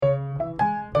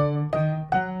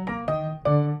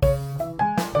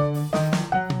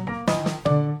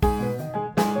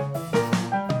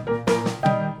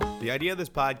The idea of this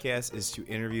podcast is to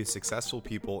interview successful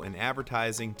people in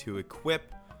advertising to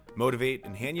equip, motivate,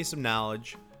 and hand you some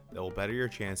knowledge that will better your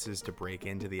chances to break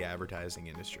into the advertising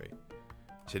industry.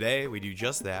 Today, we do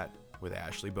just that with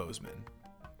Ashley Bozeman.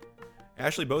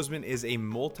 Ashley Bozeman is a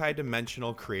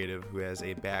multi-dimensional creative who has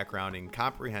a background in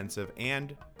comprehensive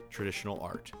and traditional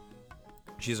art.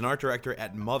 She's an art director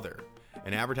at Mother,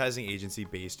 an advertising agency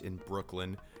based in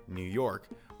Brooklyn, New York,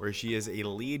 where she is a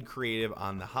lead creative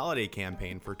on the holiday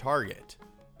campaign for Target.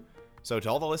 So to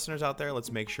all the listeners out there,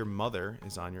 let's make sure Mother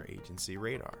is on your agency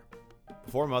radar.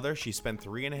 Before Mother, she spent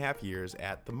 3.5 years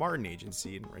at the Martin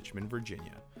Agency in Richmond,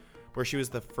 Virginia, where she was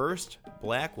the first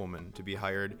Black woman to be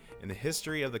hired in the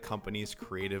history of the company's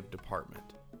creative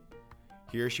department.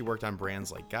 Here she worked on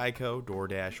brands like Geico,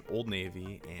 DoorDash, Old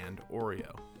Navy, and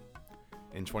Oreo.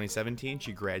 In 2017,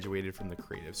 she graduated from the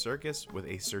Creative Circus with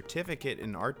a certificate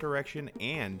in art direction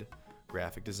and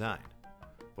graphic design.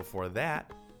 Before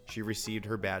that, she received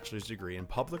her bachelor's degree in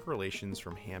public relations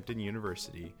from Hampton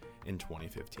University in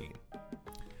 2015.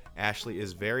 Ashley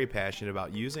is very passionate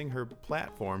about using her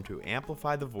platform to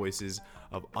amplify the voices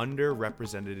of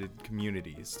underrepresented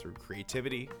communities through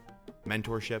creativity,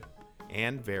 mentorship,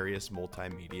 and various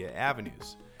multimedia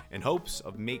avenues, in hopes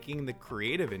of making the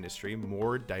creative industry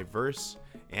more diverse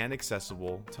and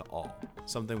accessible to all,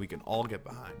 something we can all get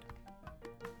behind.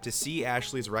 To see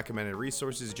Ashley's recommended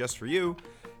resources just for you,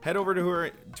 head over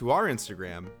to our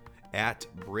Instagram at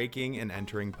Breaking and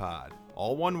Entering Pod.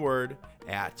 All one word,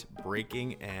 at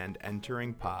Breaking and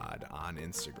Entering Pod on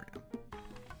Instagram.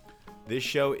 This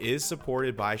show is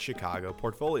supported by Chicago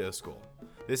Portfolio School.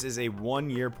 This is a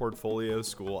one-year portfolio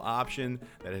school option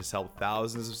that has helped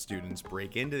thousands of students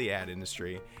break into the ad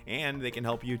industry, and they can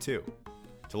help you too.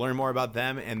 To learn more about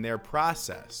them and their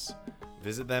process,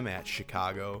 visit them at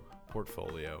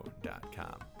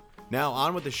chicagoportfolio.com. Now,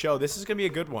 on with the show. This is going to be a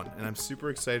good one, and I'm super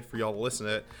excited for y'all to listen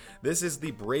to it. This is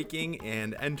the Breaking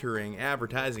and Entering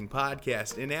Advertising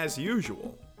Podcast, and as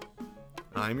usual,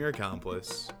 I'm your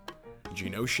accomplice,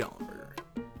 Gino Schellenberger.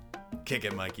 Kick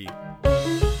it, Mikey.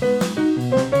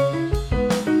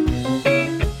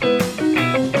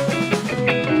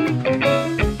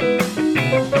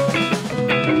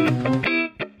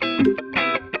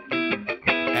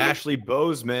 Ashley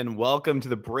Bozeman, welcome to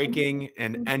the Breaking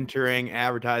and Entering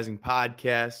Advertising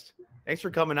Podcast. Thanks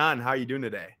for coming on. How are you doing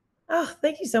today? Oh,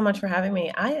 thank you so much for having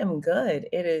me. I am good.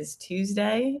 It is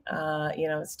Tuesday.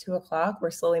 It's 2:00.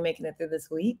 We're slowly making it through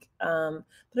this week. But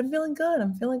I'm feeling good.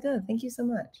 Thank you so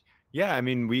much. Yeah, I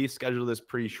mean, we scheduled this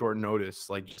pretty short notice,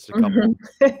 like just a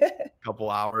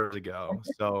couple hours ago.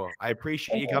 So I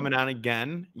appreciate you coming on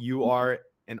again. You are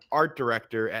an art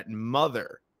director at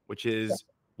Mother, which is,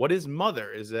 what is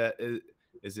Mother? Is it a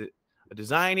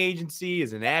design agency?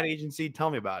 Is it an ad agency? Tell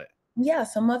me about it. Yeah,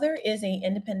 so Mother is an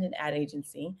independent ad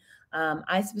agency.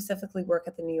 I specifically work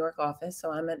at the New York office,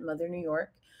 so I'm at Mother New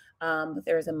York. But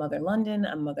there is a Mother London,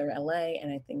 a Mother LA,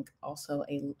 and I think also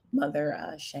a Mother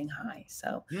Shanghai.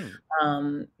 So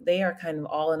they are kind of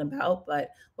all and about. But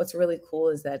what's really cool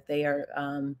is that they are,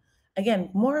 again,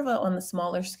 more of on the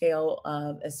smaller scale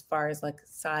as far as like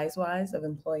size wise of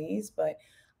employees. But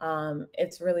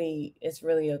it's really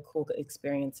a cool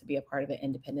experience to be a part of an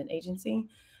independent agency.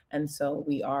 And so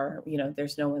we are,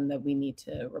 there's no one that we need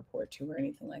to report to or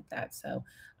anything like that. So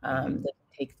they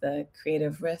take the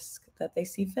creative risk that they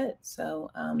see fit. So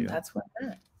that's where I'm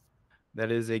at. That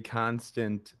is a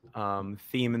constant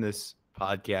theme in this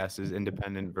podcast is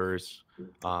independent versus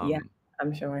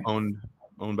I'm sure owned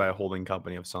by a holding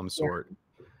company of some sort.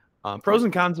 Pros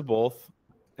and cons of both.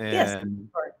 And yes,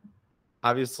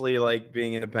 obviously, like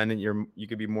being independent, you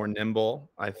could be more nimble.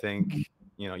 I think,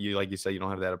 like you said, you don't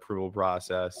have that approval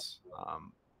process.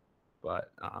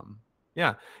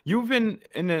 You've been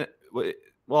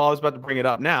I was about to bring it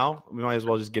up now. We might as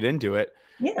well just get into it.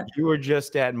 Yeah. You were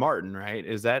just at Martin, right?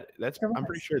 That's Sure I'm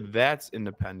pretty sure that's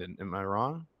independent. Am I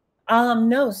wrong?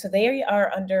 No. So they are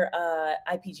under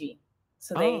IPG.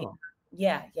 So they,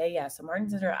 yeah. So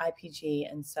Martin's under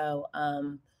IPG. And so,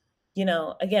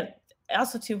 again,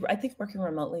 also too, I think working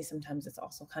remotely, sometimes it's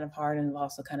also kind of hard, and I've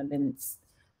also kind of been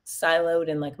siloed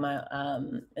in like my,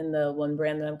 in the one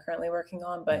brand that I'm currently working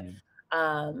on. But,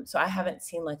 so I haven't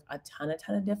seen like a ton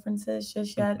of differences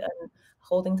just yet,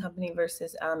 holding company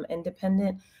versus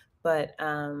independent. But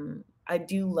I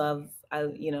do love,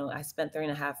 I spent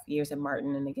 3.5 years at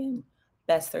Martin, and again,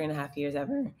 best 3.5 years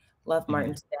ever. Love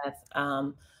Martin to death.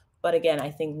 But again, I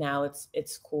think now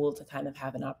it's cool to kind of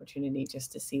have an opportunity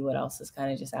just to see what else is kind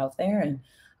of just out there, and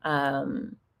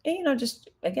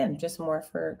just more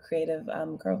for creative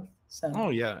growth. So. Oh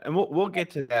yeah, and we'll get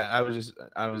to that. I was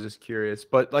just curious,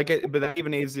 but that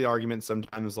even aids the argument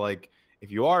sometimes. Like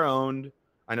if you are owned,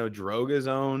 I know Droga's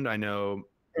owned. I know,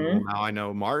 well, Mhm. now I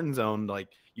know Martin's owned. Like,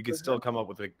 you could still Mhm. come up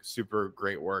with like super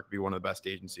great work, be one of the best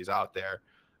agencies out there.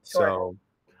 Sure. So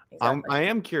Exactly. I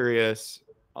am curious,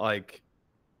 like,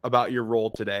 about your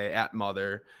role today at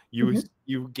Mother. Mhm.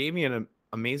 You gave me an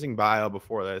amazing bio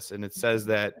before this, and it says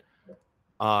that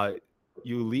uh,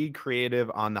 you lead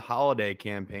creative on the holiday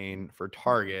campaign for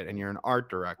Target, and you're an art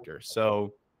director.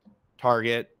 So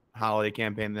Target holiday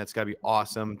campaign, that's got to be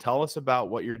awesome. Tell us about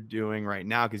what you're doing right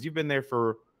now, because you've been there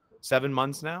for 7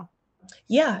 months now.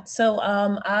 Yeah, so,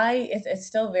 it's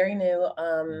still very new.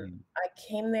 Mhm. I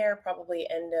came there probably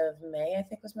end of May, I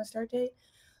think was my start date.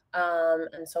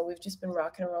 And so we've just been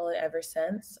rocking and rolling ever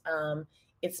since.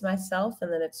 It's myself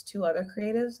and then it's 2 other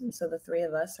creatives, and so the 3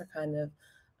 of us are kind of,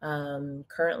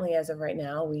 currently, as of right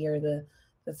now, we are the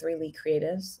 3 lead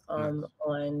creatives, Nice.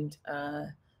 on,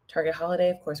 Target Holiday.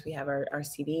 Of course, we have our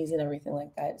CDs and everything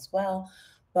like that as well.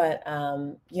 But,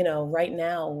 right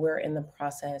now we're in the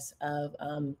process of,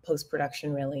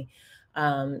 post-production really.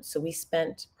 So we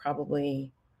spent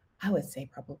probably, I would say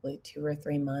probably 2 or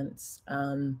 3 months,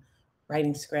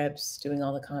 writing scripts, doing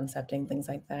all the concepting, things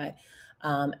like that.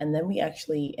 And then we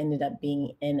actually ended up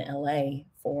being in LA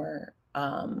for,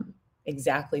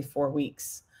 exactly 4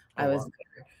 weeks. Oh I was wow.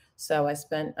 there. So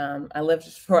I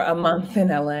lived for a month in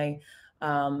LA,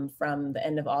 from the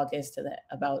end of August to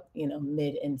about,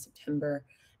 mid in September.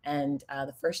 And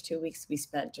the first 2 weeks we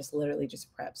spent just literally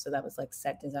just prep. So that was like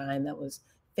set design, that was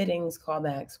fittings,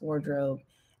 callbacks, wardrobe.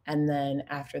 And then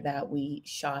after that, we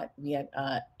had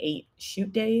 8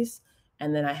 shoot days.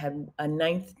 And then I had a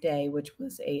ninth day, which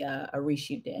was a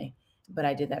reshoot day. But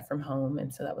I did that from home.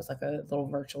 And so that was like a little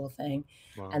virtual thing.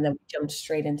 Wow. And then we jumped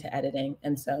straight into editing.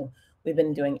 And so we've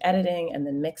been doing editing and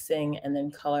then mixing and then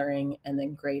coloring and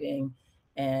then grading.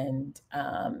 And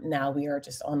now we are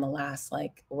just on the last,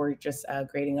 like, we're just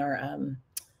grading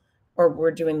or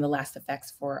we're doing the last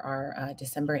effects for our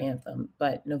December anthem.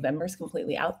 But November's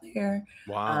completely out there.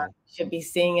 Wow. You should be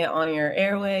seeing it on your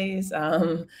airways.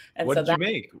 And What so did you that,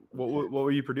 make? What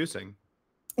were you producing?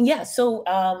 yeah, so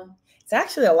it's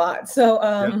actually a lot. So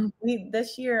Yeah. we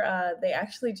this year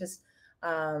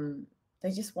um,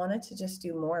 they just wanted to just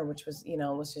do more, which was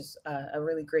just a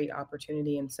really great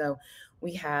opportunity. And so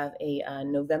we have a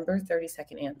November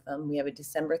 32nd anthem. We have a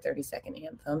December 32nd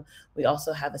anthem. We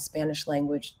also have a Spanish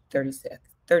language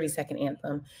 32nd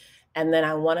anthem. And then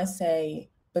I want to say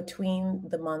between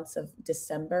the months of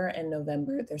December and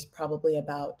November, there's probably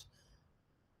about,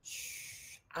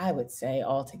 I would say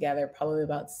altogether, probably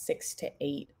about 6 to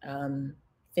 8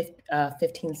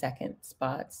 15-second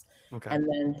spots, Okay. and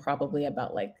then probably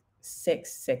about like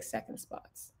 6 6-second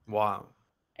spots. Wow.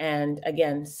 And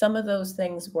again, some of those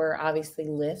things were obviously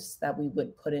lifts that we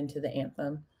would put into the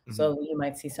anthem. Mhm. So you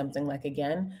might see something like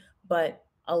again, but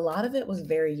a lot of it was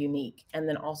very unique. And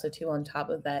then also too, on top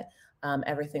of that,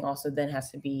 everything also then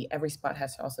every spot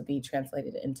has to also be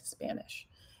translated into Spanish,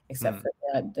 except Mm. for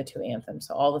the 2 anthems.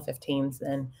 So all the 15s,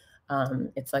 then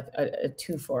it's like a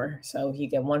 2 for. So you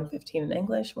get 115 in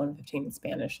English, 115 in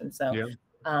Spanish. And so Yeah.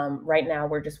 right now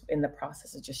we're just in the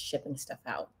process of just shipping stuff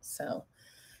out. So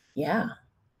yeah,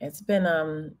 it's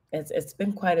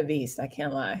been quite a beast, I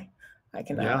can't lie. I Yeah.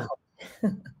 cannot.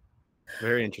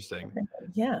 Very interesting.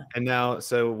 Yeah. And now,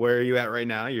 so where are you at right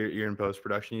now? You're in post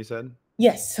production, you said?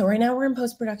 Yes, so right now we're in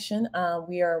post-production.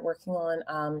 We are working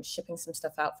on, shipping some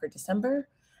stuff out for December,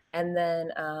 and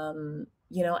then,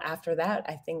 after that,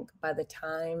 I think by the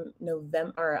time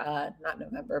November, or, not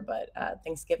November, but,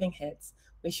 Thanksgiving hits,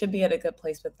 we should be at a good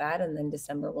place with that, and then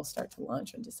December will start to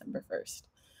launch on December 1st.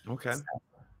 Okay. So,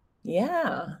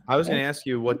 yeah. I was Yeah. gonna ask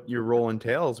you what your role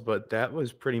entails, but that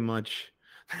was pretty much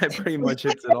that pretty much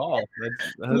hits it all.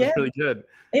 That's Yeah. really good.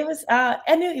 It was,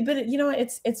 and it but,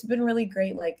 it's been really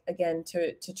great, like, again,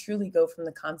 to truly go from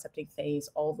the concepting phase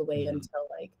all the way Mhm. until,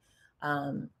 like,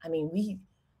 I mean,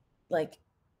 like,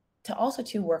 to also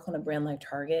to work on a brand like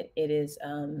Target, it's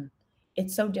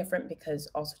so different because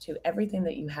also too, everything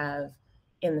that you have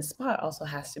in the spot also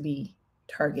has to be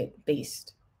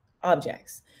Target-based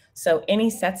objects. So any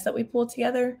sets that we pull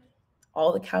together,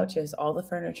 all the couches, all the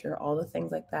furniture, all the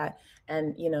things like that.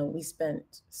 And, we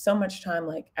spent so much time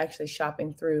like actually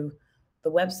shopping through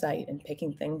the website and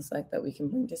picking things like that we can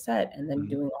bring to set and then Mhm.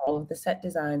 doing all of the set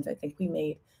designs. I think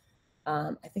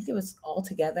it was all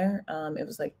together, it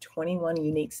was like 21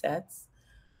 unique sets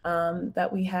that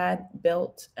we had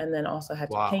built and then also had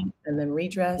to Wow. paint and then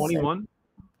redress and 21?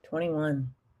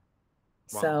 21.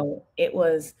 Wow. So it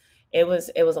was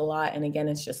a lot, and again,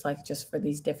 it's just for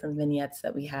these different vignettes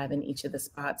that we have in each of the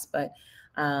spots, but,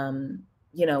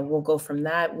 we'll go from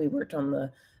that. We worked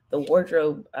on The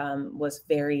wardrobe was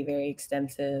very, very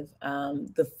extensive.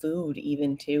 The food,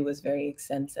 even too, was very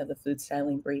extensive. The food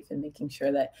styling brief and making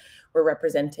sure that we're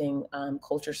representing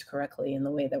cultures correctly in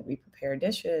the way that we prepare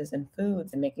dishes and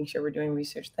foods, and making sure we're doing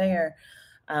research there.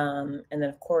 And then,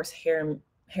 of course, hair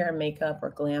and makeup, or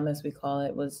glam as we call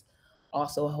it, was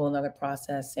also a whole nother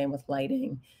process. Same with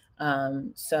lighting.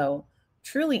 So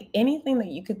truly anything that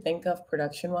you could think of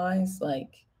production wise,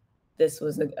 like this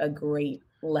was a great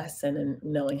lesson in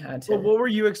knowing how Well, to. what were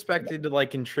you expected to like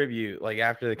contribute like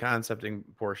after the concepting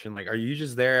portion? Like, are you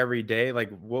just there every day? Like,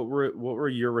 what were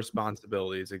your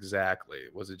responsibilities exactly?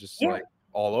 Was it just Yeah. like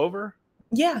all over?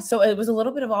 Yeah, so it was a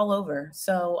little bit of all over.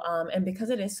 So, and because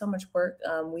it is so much work,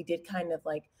 we did kind of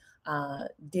like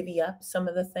divvy up some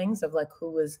of the things of like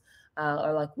who was,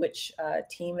 or like which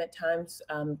team at times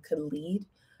could lead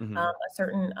Hmm. a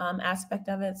certain aspect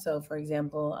of it. So, for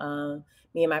example,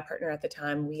 me and my partner at the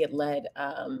time, we had led,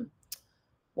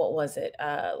 what was it?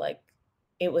 Like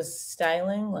it was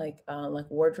styling, like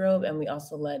wardrobe, and we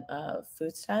also led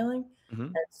food styling. Hmm.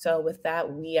 And so with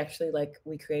that, we actually like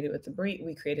we created with the brief.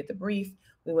 We created the brief.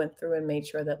 We went through and made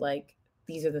sure that like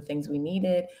these are the things we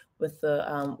needed with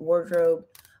the wardrobe.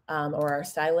 Or our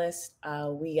stylist,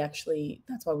 we actually,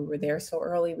 that's why we were there so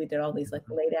early. We did all these like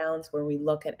lay downs where we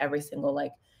look at every single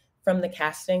like from the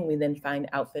casting, we then find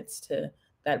outfits to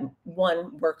that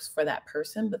one works for that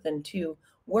person, but then two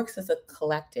works as a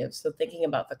collective. So thinking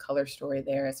about the color story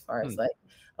there as far as like,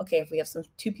 okay, if we have some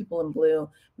two people in blue,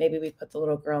 maybe we put the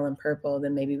little girl in purple,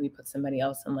 then maybe we put somebody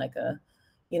else in like a,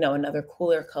 another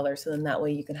cooler color. So then that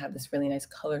way you can have this really nice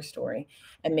color story,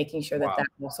 and making sure that Wow, that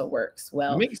also works it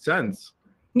well. makes sense.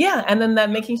 Yeah, and then that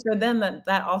making sure then that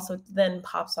that also then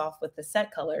pops off with the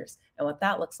set colors and what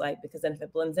that looks like, because then if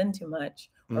it blends in too much,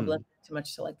 or Mm. blends in too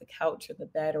much to like the couch or the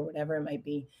bed or whatever it might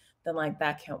be, then like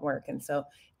that can't work. And so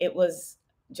it was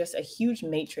just a huge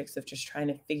matrix of just trying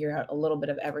to figure out a little bit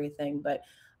of everything. But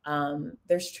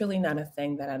there's truly not a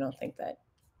thing that I don't think that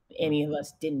Mm. any of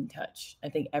us didn't touch. I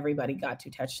think everybody got to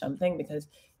touch something because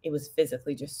it was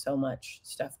physically just so much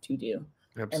stuff to do.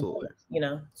 And Absolutely.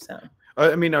 so.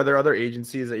 I mean, are there other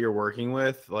agencies that you're working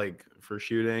with, like for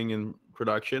shooting and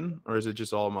production, or is it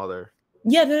just all Mother?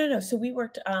 Yeah, no, no, no. So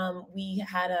we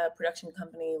had a production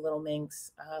company, Little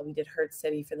Minx. We did Hurt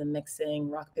City for the mixing,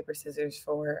 Rock Paper Scissors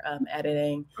for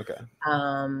editing, Okay.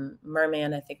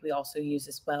 Merman. I think we also use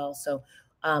as well. So,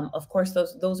 of course,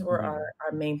 those were Mhm.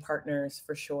 our main partners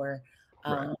for sure.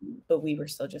 Right. Um, but we were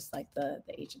still just like the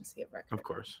agency of Of record.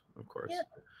 course. Of Yeah,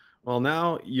 course. Well,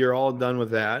 now you're all done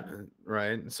with that,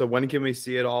 right? So when can we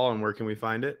see it all, and where can we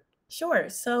find it? sure.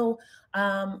 So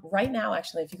right now,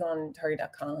 actually, if you go on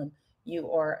Target.com, you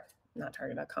or not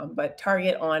Target.com, but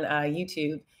Target on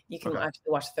YouTube, you can Okay.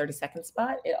 actually watch the 30-second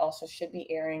spot. It also should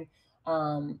be airing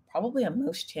probably on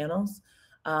most channels.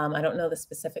 I don't know the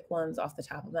specific ones off the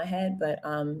top of my head, but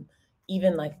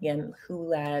even like again,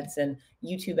 Hulu ads and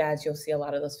YouTube ads, you'll see a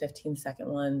lot of those 15-second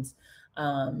ones.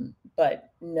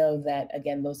 But know that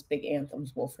again, those big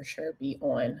anthems will for sure be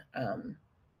on.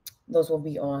 Those will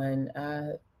be on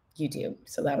YouTube,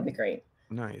 so that'll be great.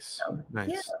 Nice. Yeah,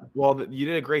 Nice. Well, you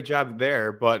did a great job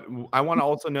there, but I want to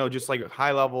also know just like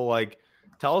high level, like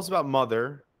tell us about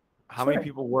Mother. How many sure.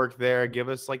 people work there? Give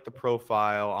us like the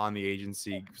profile on the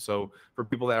agency. So for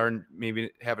people that are maybe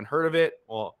haven't heard of it,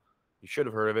 well, you should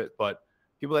have heard of it, but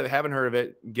people that haven't heard of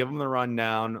it, give them the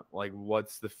rundown. Like,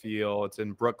 what's the feel? It's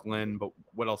in Brooklyn, but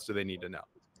what else do they need to know?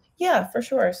 Yeah, for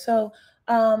sure.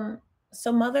 Um,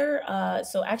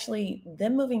 so actually,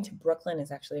 them moving to Brooklyn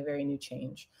is actually a very new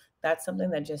change. That's something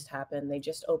that just happened. They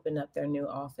just opened up their new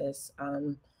office,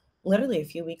 literally a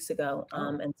few weeks ago,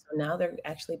 Oh, and so now they're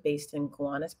actually based in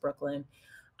Kiwanis, Brooklyn.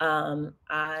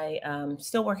 I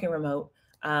still working remote.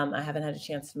 I haven't had a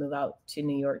chance to move out to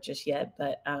New York just yet,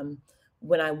 but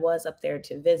when I was up there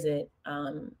to visit,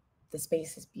 the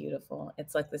space is beautiful.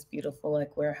 It's like this beautiful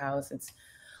like warehouse. It's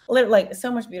like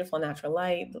so much beautiful natural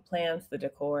light, the plants, the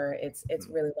decor. It's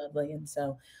mhm. really lovely, and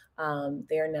so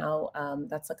they are now.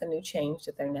 That's like a new change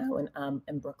that they're now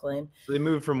in Brooklyn. So they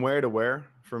moved from where to where?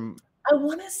 From I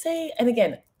want to say, and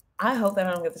again, I hope that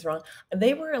I don't get this wrong.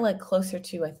 They were like closer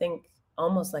to, I think,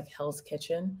 almost like Hell's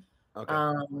Kitchen. okay,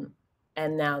 Um,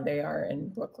 and now they are in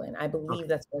Brooklyn. I okay, believe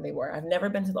that's where they were. I've never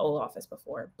been to the old office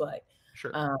before,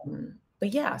 sure.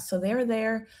 but yeah, so they're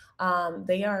there.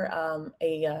 They are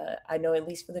I know at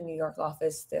least for the New York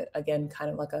office that again,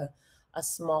 kind of like a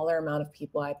smaller amount of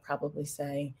people, I'd probably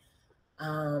say.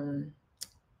 Um,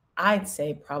 I'd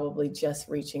say probably just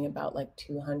reaching about like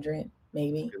 200, That's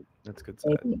maybe. good. That's good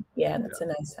size. Maybe. Yeah, Yeah. that's a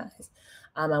nice size.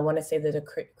 I wanna say that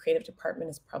the creative department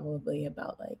is probably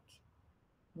about, like,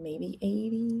 maybe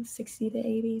 80, 60 to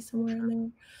 80, somewhere in Sure.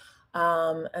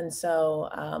 there. And so,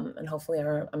 and hopefully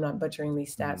I'm not butchering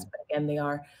these stats, Mhm. but again, they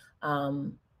are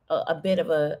um, a bit of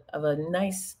a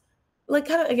nice, like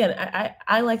kind of again,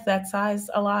 I like that size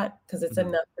a lot because it's Mhm.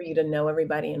 enough for you to know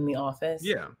everybody in the office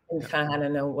Yeah. and Yeah. kind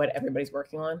of know what everybody's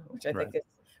working on, which I Right. think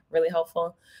is really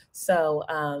helpful. So,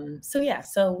 so yeah,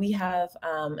 so we have,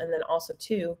 and then also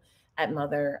too at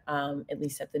Mother, at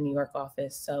least at the New York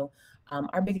office. So,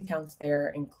 our big accounts there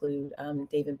include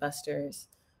Dave and Buster's,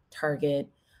 Target.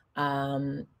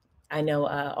 Um, I know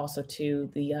also too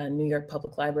the New York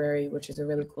Public Library, which is a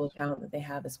really cool account that they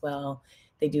have as well.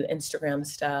 They do Instagram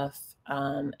stuff,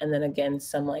 and then again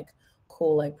some like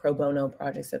cool like pro bono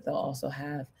projects that they'll also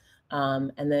have,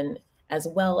 and then as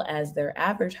well as their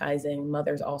advertising,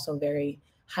 Mother's also very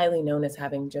highly known as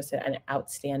having just an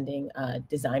outstanding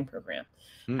design program.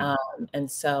 Mm. Um, and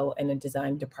so, in a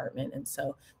design department, and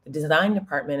so the design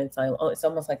department, it's like, oh, it's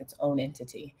almost like its own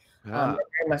entity. Ah. They're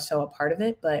very much so a part of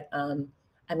it, but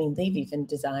I mean, they've even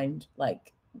designed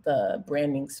like the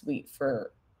branding suite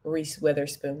for Reese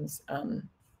Witherspoon's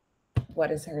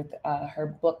what is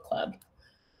her book club,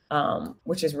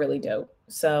 which is really dope.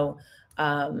 So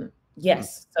Hmm.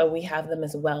 yes, so we have them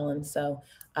as well, and so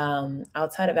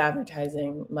outside of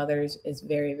advertising, Mothers is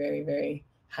very, very, very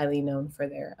highly known for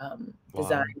their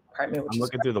design Wow. department, which I'm is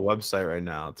looking through the website right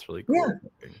now. It's really yeah. cool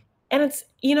looking. And it's,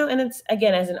 you know, and it's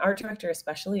again, as an art director,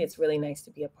 especially, it's really nice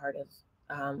to be a part of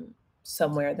um,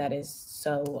 somewhere that is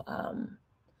so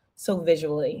so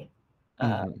visually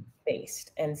uh, Mhm.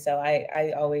 based. And so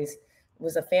I always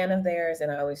was a fan of theirs,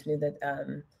 and I always knew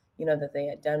that you know that they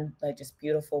had done like just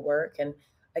beautiful work. And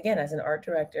again, as an art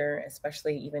director,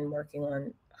 especially even working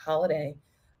on Holiday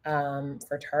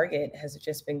for Target, has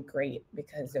just been great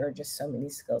because there are just so many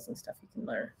skills and stuff you can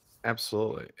learn.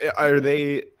 Absolutely. Are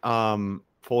they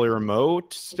fully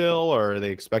remote still, or are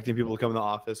they expecting people to come in the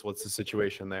office? What's the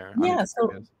situation there? I'm Yeah, so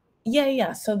curious.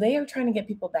 yeah. So they are trying to get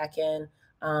people back in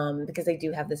because they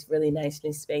do have this really nice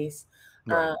new space.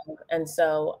 Right. Um, and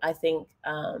so I think,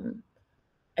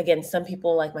 again, some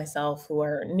people like myself who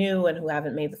are new and who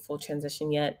haven't made the full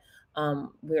transition yet, I'm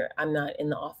not in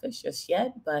the office just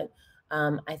yet, but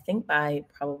I think by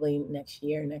probably next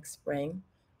year, next spring,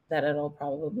 that it'll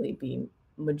probably be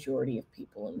majority of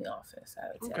people in the office, I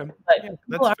would Okay. say. But Yeah, people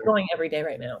that's are fair. going every day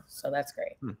right now, so that's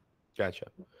great. Hmm. Gotcha.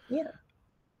 Yeah.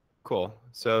 Cool.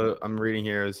 So I'm reading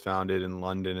here it was founded in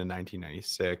London in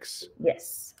 1996,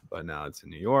 Yes. but now it's in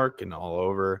New York and all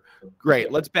over. Great.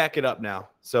 Yeah. Let's back it up now.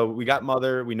 So we got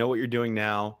Mother. We know what you're doing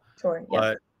now, Sure. Yep.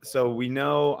 but so we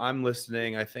know I'm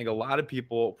listening. I think a lot of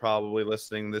people probably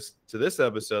listening this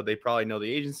episode, they probably know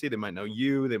the agency. They might know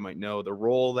you. They might know the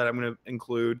role that I'm going to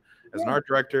include as an Yeah. art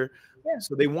director. Yeah.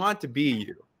 So they want to be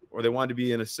you, or they want to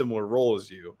be in a similar role as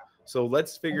you. So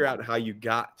let's figure out how you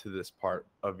got to this part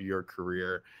of your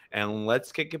career, and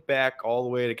let's kick it back all the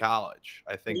way to college.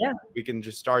 I think Yeah. we can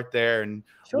just start there. And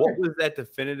what Sure. was that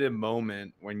definitive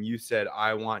moment when you said,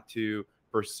 I want to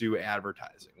pursue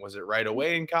advertising? Was it right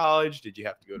away in college? Did you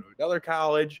have to go to another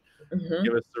college? Give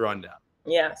Hmm. us the rundown.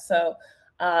 Yeah. So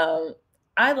um,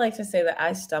 I'd like to say that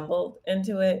I stumbled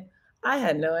into it. I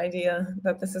had no idea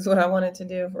that this is what I wanted to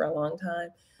do for a long time.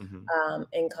 Hmm.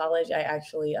 In college, I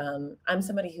actually, I'm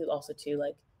somebody who also too,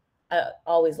 like, I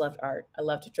always loved art. I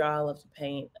love to draw. I love to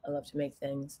paint. I love to make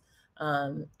things.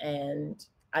 And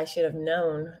I should have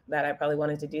known that I probably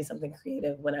wanted to do something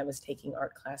creative when I was taking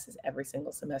art classes every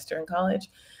single semester in college.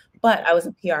 But I was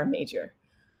a PR major.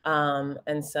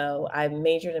 And so I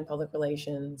majored in public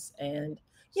relations, and,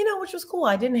 you know, which was cool.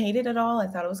 I didn't hate it at all. I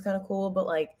thought it was kind of cool, but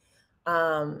like,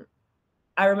 um,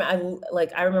 I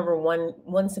remember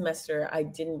one semester I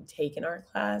didn't take an art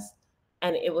class,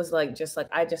 and it was like just like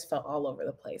I just felt all over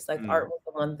the place. Like Mm. art was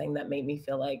the one thing that made me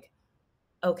feel like,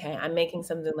 okay, I'm making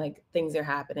something, like things are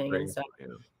happening. And Great. so Yeah,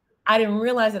 I didn't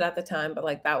realize it at the time, but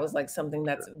like that was like something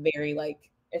that's sure. very like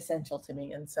essential to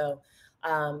me. And so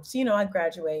so you know, I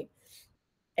graduate,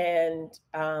 and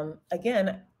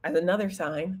again, as another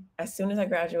sign, as soon as I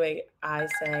graduate, I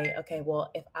say, okay, well,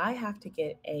 if I have to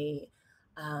get a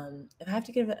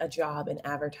job in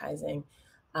advertising,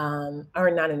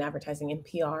 or not in advertising, in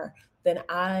PR, then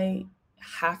I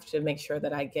have to make sure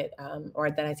that I get,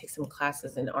 or that I take some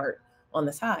classes in art on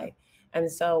the side. And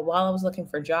so while I was looking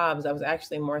for jobs, I was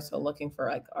actually more so looking for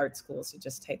like art schools to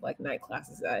just take like night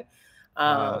classes at, um,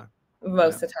 Ah, yeah.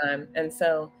 most of the time. And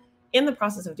so in the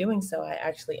process of doing so, I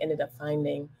actually ended up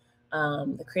finding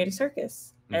the Creative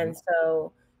Circus. Hmm. And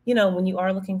so, you know, when you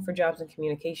are looking for jobs in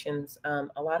communications,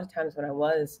 a lot of times when I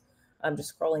was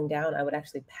just scrolling down, I would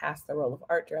actually pass the role of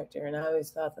art director. And I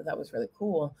always thought that that was really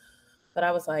cool. But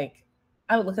I was like,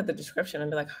 I would look at the description and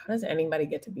be like, how does anybody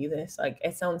get to be this? Like,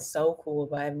 it sounds so cool,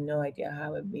 but I have no idea how I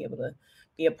would be able to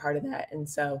be a part of that. And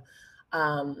so,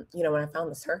 when I found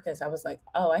the circus, I was like,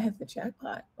 oh, I hit the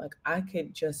jackpot. Like, I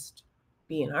could just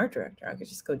be an art director. I could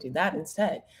just go do that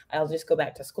instead. I'll just go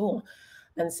back to school.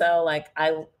 And so, like,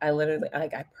 I literally,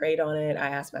 like, I prayed on it. I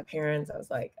asked my parents. I was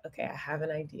like, okay, I have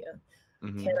an idea.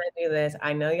 Can Hmm. I do this?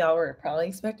 I know y'all were probably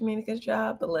expecting me to get a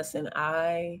job, but listen,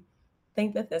 I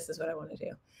think that this is what I want to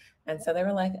do. And so they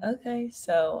were like, okay.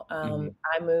 So Hmm.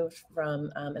 I moved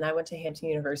and I went to Hampton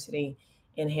University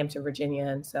in Hampton, Virginia.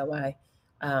 And so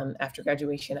after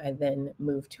graduation, I then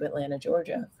moved to Atlanta,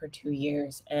 Georgia for 2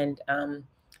 years. And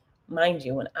mind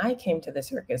you, when I came to the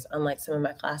circus, unlike some of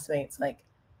my classmates, like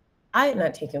I had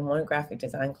not taken one graphic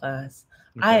design class.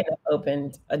 I Okay. had not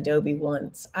opened Adobe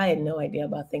once. I had no idea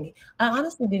about thinking. I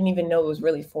honestly didn't even know it was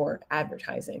really for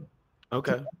advertising,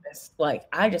 to be Okay. honest. Like,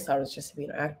 I just thought it was just to be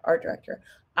an art director.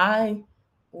 I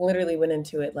literally went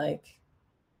into it like,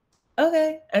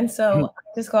 okay. And so I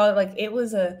just call it like it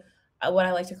was what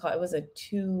I like to call it was a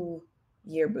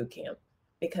 2-year boot camp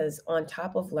because on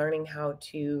top of learning how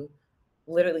to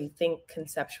literally think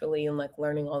conceptually and like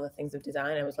learning all the things of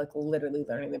design, I was like literally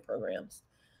learning the programs.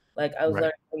 Like I was Right.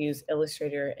 learning to use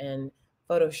Illustrator and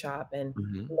Photoshop and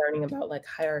Hmm. learning about like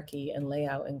hierarchy and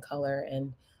layout and color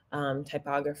and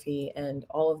typography and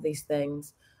all of these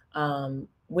things,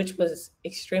 which was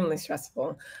extremely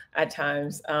stressful at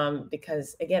times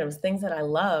because again, it was things that I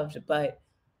loved, but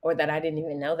or that I didn't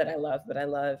even know that I loved, but I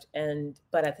loved, and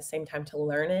but at the same time to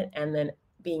learn it and then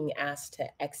being asked to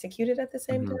execute it at the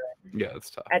same Hmm. time Yeah, that's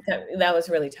tough. that was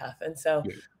really tough, and so,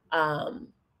 Yeah.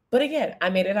 um but again, I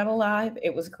made it out alive,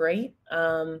 it was great,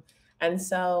 and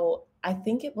so I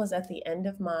think it was at the end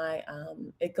of my,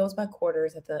 it goes by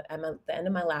quarters, at the end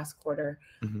of my last quarter,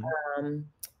 Hmm. um,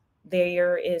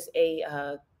 there is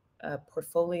a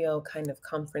portfolio kind of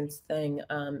conference thing,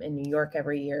 in New York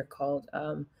every year called,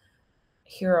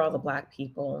 Here Are All the Black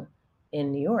People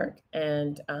in New York,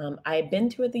 and, I had been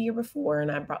to it the year before,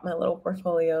 and I brought my little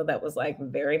portfolio that was, like,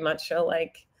 very much so,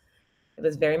 like it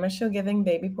was very much so giving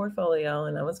baby portfolio,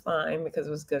 and that was fine because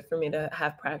it was good for me to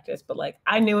have practice, but, like,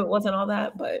 I knew it wasn't all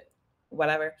that, but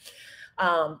whatever.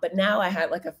 But now I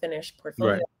had, like, a finished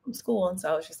portfolio Right. from school, and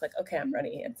so I was just like, "Okay, I'm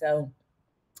ready," and so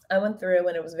I went through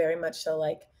and it was very much so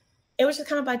like it was just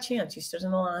kind of by chance. You stood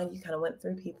in the line, you kind of went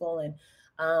through people, and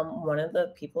one of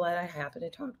the people that I happened to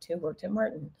talk to worked at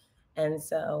Martin. And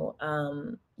so,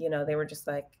 they were just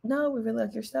like, no, we really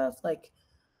like your stuff. Like,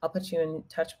 I'll put you in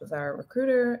touch with our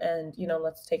recruiter and,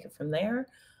 let's take it from there.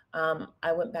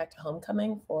 I went back to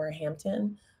homecoming for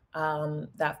Hampton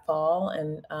that fall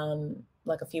and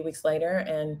like a few weeks later.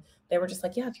 And they were just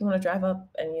like, yeah, if you want to drive up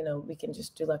and, we can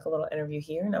just do like a little interview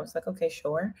here. And I was like, okay,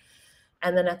 sure.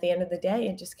 And then at the end of the day,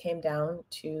 it just came down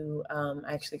to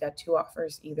I actually got two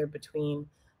offers either between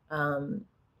um,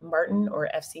 Martin or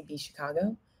FCB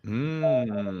Chicago.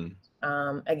 Mm.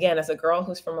 Again, as a girl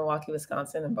who's from Milwaukee,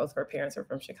 Wisconsin, and both her parents are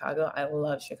from Chicago, I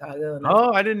love Chicago, and that's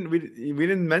Oh, I didn't. We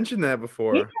didn't mention that yeah,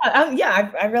 before.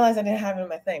 I realized I didn't have it in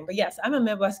my thing, but yes, I'm a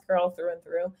Midwest girl through and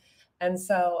through, and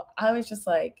so I was just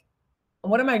like,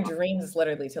 one of my dreams is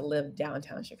literally to live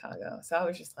downtown Chicago. So I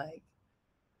was just like,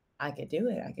 I could do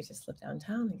it. I could just live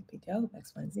downtown. It could be dope,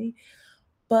 X, Y, and Z.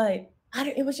 But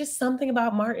it was just something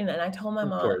about Martin, and I told my Of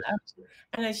mom, course.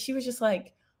 and then she was just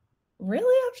like, "Really?"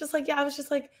 I was just like, "Yeah." I was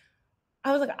like,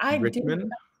 "I do."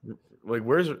 Richmond? Like,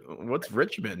 what's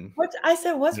Richmond? I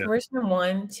said, "What's Yeah. Richmond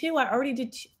 1?" 2, I already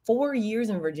did 4 years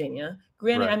in Virginia.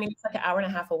 Granted, I Right. mean, it's like an hour and a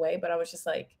half away, but I was just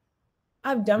like,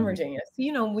 "I've done Mhm. Virginia."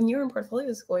 So, when you're in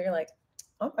portfolio school, you're like,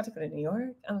 "I'm about to go to New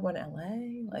York. I'm going to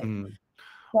LA." Like, Mhm.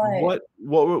 but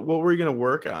What were you gonna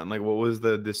work on? Like, what was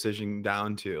the decision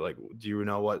down to? Like, do you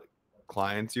know what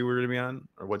clients you were gonna be on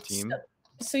or what so, team?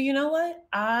 so you know what?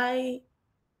 I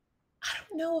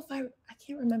don't know if I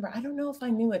can't remember. I don't know if I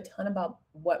knew a ton about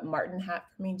what Martin had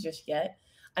for me just yet.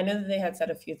 I know that they had said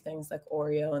a few things like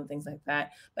Oreo and things like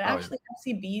that, but Oh, yeah. actually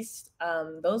FC Beast,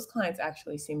 those clients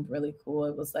actually seemed really cool.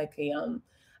 It was like I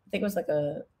think it was like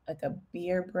a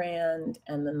beer brand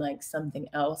and then like something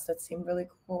else that seemed really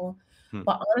cool. Hmm.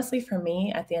 But honestly, for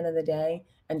me, at the end of the day,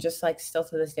 and just like still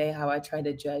to this day, how I try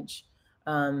to judge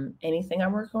anything I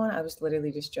work on, I was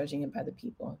literally just judging it by the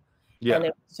people. And Yeah.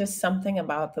 it was just something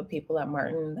about the people at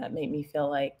Martin that made me feel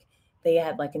like they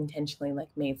had, like, intentionally, like,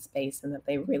 made space and that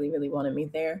they really, really wanted me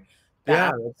there. That I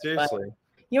Yeah, was just like seriously.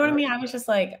 you know what I Uh, mean? I was just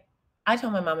like I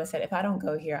told my mom, I said, "If I don't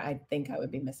go here, I think I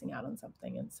would be missing out on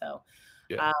something." And so,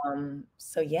 yeah.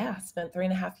 yeah, spent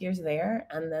 3.5 years there,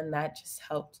 and then that just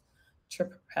helped to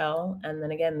propel, and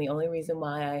then again, the only reason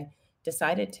why I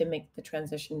decided to make the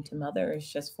transition to mother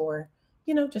is just for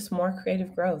just more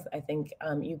creative growth. I think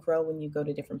you grow when you go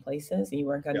to different places and you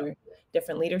work Yeah. under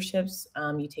different leaderships.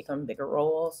 You take on bigger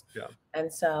roles, Yeah.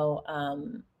 and so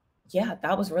yeah,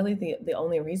 that was really the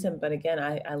only reason. But again,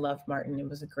 I loved Martin. It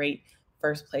was a great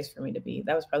first place for me to be.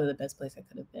 That was probably the best place I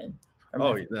could have been for my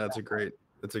Oh, first that's a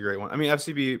great one. I mean,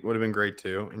 FCB would have been great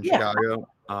too in yeah. Chicago.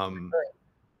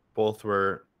 Both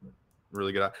were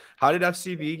really good. How did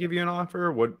FCB give you an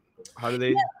offer? How did Yeah.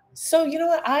 they? So you know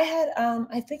what?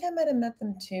 I think I might have met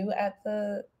them too at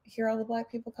the Here All the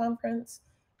Black People conference.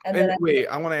 And then And wait,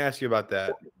 I want to ask you about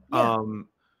that. yeah.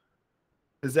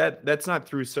 Is that's not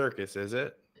through Circus, is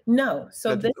it? No. So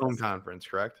That's this its own is conference,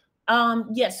 correct?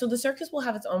 yes, so the circus will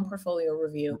have its own portfolio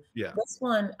review. Yeah. This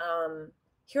one,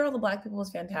 Here All the Black People is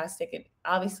fantastic.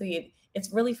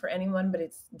 It's really for anyone, but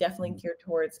it's definitely geared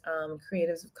towards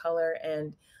creatives of color,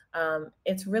 and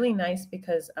it's really nice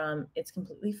because it's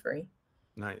completely free.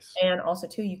 Nice. And also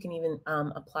too, you can even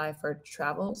apply for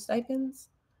travel stipends,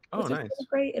 Oh, which is really nice.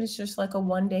 great. And it's just like a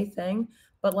 1 day thing.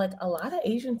 But like a lot of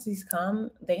agencies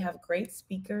come, they have great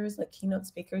speakers, like keynote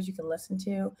speakers you can listen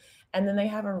to, and then they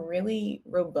have a really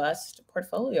robust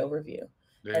portfolio review.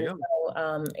 There And you go.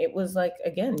 so it was like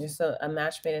again just a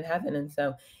match made in heaven. And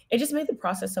so it just made the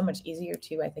process so much easier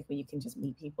too. I think when you can just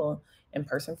meet people in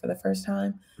person for the first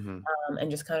time Mhm. and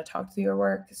just kind of talk through your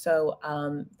work. So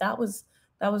that was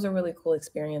a really cool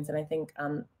experience, and I think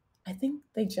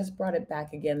they just brought it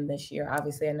back again this year.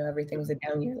 Obviously, I know everything was a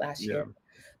down year last Yeah. year,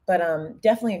 but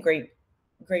definitely a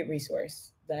great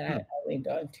resource that I Hmm. leaned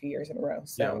on 2 years in a row. Yeah,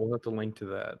 So we'll have to link to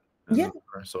that yeah, in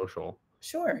our social.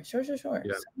 sure. Yeah, So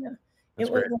yeah, it that's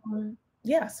was great.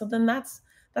 yeah. So then that's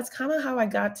kind of how I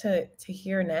got to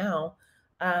here now.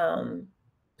 Um,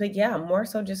 but yeah, more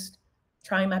so just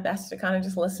trying my best to kind of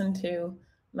just listen to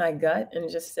my gut and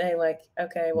just say like,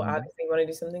 okay, well, Mhm. obviously you want to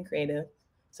do something creative,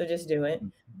 so just do it.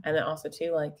 And then also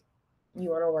too, like, you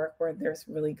want to work where there's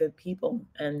really good people,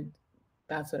 and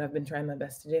that's what I've been trying my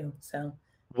best to do. So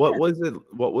yeah, What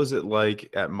was it like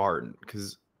at Martin?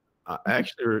 Because I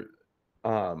actually,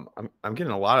 I'm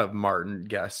getting a lot of Martin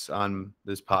guests on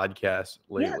this podcast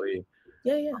yeah, lately,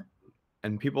 yeah.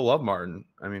 and people love Martin.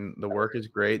 I mean, the work is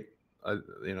great. The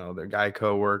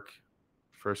Geico work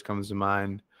first comes to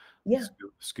mind. Yeah,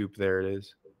 Scoop, there it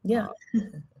is. yeah, Uh,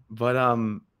 but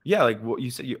yeah, like what you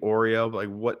said, you Oreo. But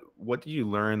like, what did you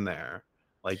learn there?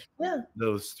 Like yeah,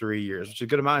 those 3 years, which is a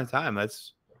good amount of time.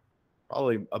 That's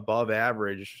probably above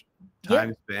average yeah,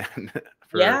 time span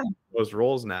for yeah. those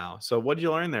roles now. So what did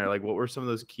you learn there? Like, what were some of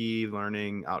those key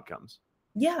learning outcomes?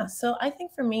 Yeah, so I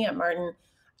think for me at Martin,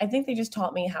 I think they just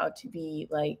taught me how to be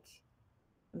like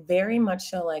very much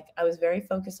so like I was very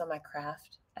focused on my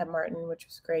craft at Martin, which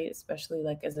was great, especially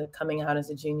like as a coming out as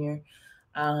a junior.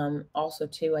 Also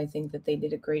too, I think that they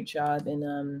did a great job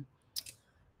in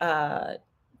uh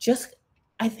just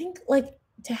I think like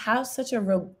to have such a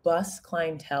robust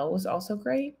clientele was also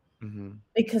great Hmm.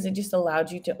 because it just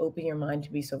allowed you to open your mind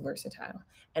to be so versatile.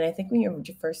 And I think when you're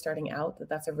first starting out,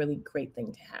 that's a really great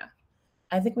thing to have.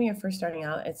 I think when you're first starting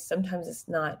out, it's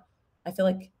not. I feel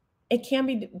like it can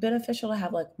be beneficial to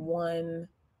have like one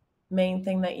main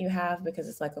thing that you have because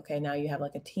it's like okay, now you have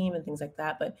like a team and things like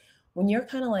that. But when you're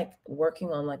kind of like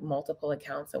working on like multiple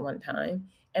accounts at one time,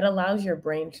 it allows your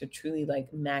brain to truly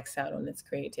like max out on its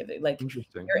creativity. Like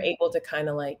Interesting. you're able to kind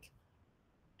of like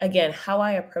again, how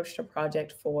I approached a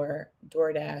project for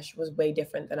DoorDash was way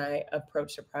different than I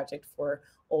approached a project for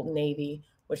Old Navy,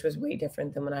 which was way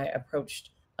different than when I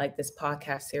approached like this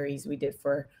podcast series we did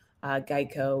for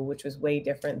Geico, which was way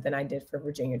different than I did for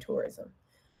Virginia Tourism.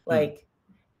 Hmm. Like,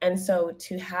 and so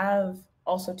to have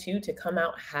also too to come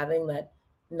out having that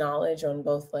knowledge on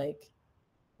both like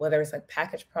whether it's like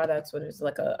packaged products, whether it's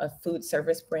like a food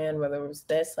service brand, whether it was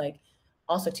this, like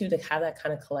also too to have that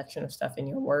kind of collection of stuff in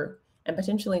your work and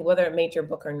potentially whether it made your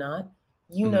book or not,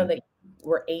 you know Hmm. that you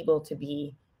were able to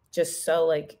be just so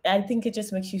like I think it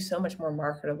just makes you so much more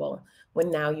marketable when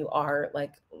now you are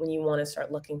like when you want to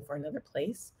start looking for another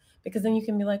place because then you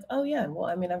can be like oh yeah well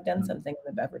I mean I've done something in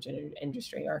the beverage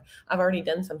industry or I've already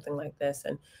done something like this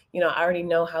and I already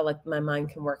know how like my mind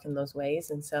can work in those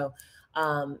ways and so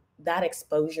that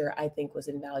exposure I think was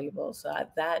invaluable. So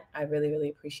that I really really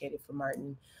appreciated for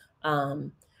Martin,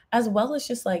 um, as well as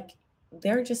just like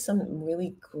there are just some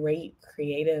really great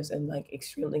creatives and like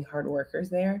extremely hard workers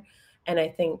there, and I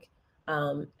think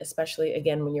especially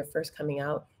again when you're first coming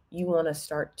out, you want to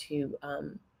start to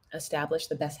establish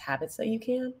the best habits that you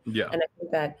can, Yeah. and I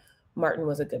think that Martin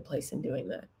was a good place in doing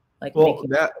that, like Well, making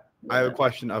that I doing have a that.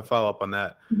 question. I'll follow up on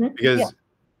that Yeah. because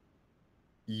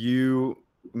you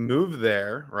moved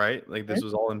there, right? Like this Mhm.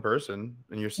 was all in person,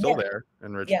 and you're still Yeah. there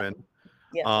in Yeah. Richmond.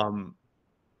 Yeah. Um,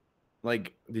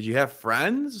 like, did you have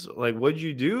friends? Like, what'd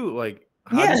you do? Like,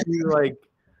 Yeah.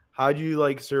 how'd you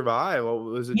like survive? What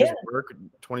was it, Yeah. just work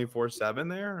 24/7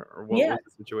 there, or what Yeah. was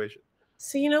the situation?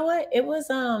 So you know what? It was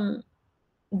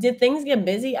did things get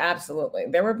busy? Absolutely.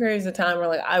 There were periods of time where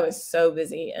like I was so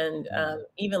busy and Mhm.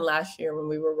 even last year when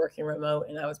we were working remote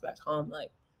and I was back home,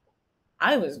 like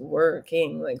I was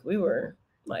working, like we were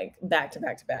like back to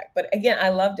back to back. But again, I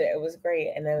loved it. It was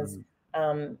great. And it was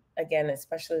Mhm. again,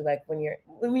 especially like when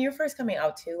you're first coming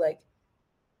out too, like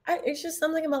it's just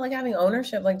something about like having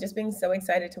ownership, like just being so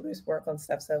excited to just work on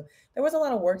stuff. So there was a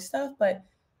lot of work stuff, but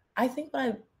I think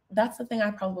that's the thing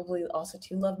I probably also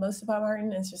too love most about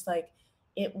Martin. It's just like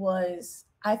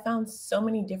I found so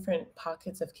many different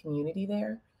pockets of community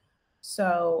there.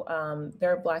 So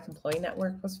their Black Employee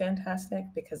Network was fantastic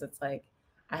because it's like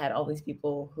I had all these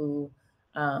people who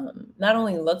not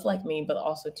only looked like me, but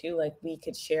also too like we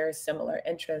could share similar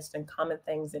interests and common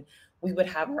things, and we would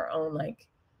have our own like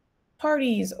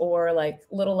parties or like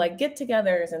little like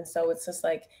get-togethers. And so it's just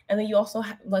like, and then you also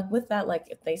like with that, like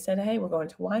if they said, hey, we're going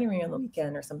to winery on the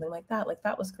weekend or something like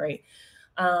that was great.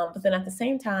 But then at the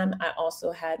same time, I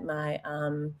also had my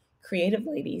creative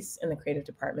ladies in the creative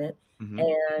department.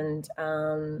 Mhm.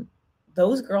 And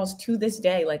those girls to this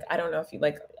day, like, I don't know if you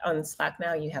like on Slack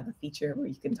now, you have a feature where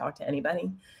you can talk to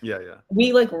anybody. Yeah, yeah.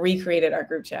 We like recreated our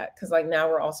group chat because like now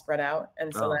we're all spread out.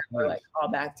 And so now Oh, we're like nice. all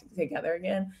back together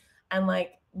again. And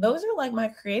like, those are like my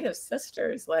creative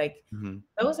sisters. Like, Mhm.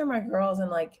 those are my girls. And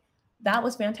like, that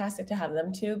was fantastic to have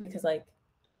them too because like,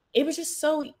 it was just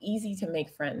so easy to make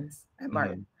friends at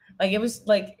Martin. Mhm. Like it was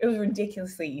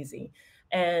ridiculously easy.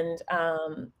 And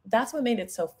that's what made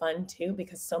it so fun too,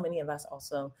 because so many of us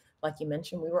also, like you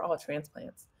mentioned, we were all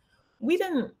transplants. We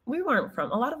weren't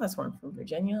from, a lot of us weren't from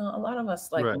Virginia. A lot of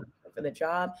us like Right. moved for the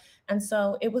job. And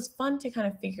so it was fun to kind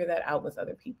of figure that out with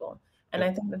other people. And Yeah.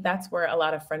 I think that that's where a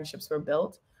lot of friendships were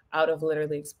built out of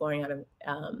literally exploring out of,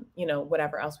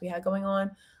 whatever else we had going on.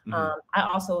 Mhm. I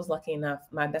also was lucky enough,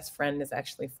 my best friend is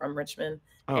actually from Richmond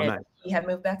Oh, and nice. he had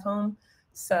moved back home.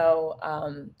 So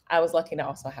I was lucky to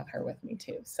also have her with me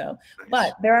too. So, but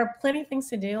Nice. there are plenty of things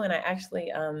to do. And I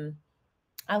actually,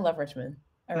 I love Richmond.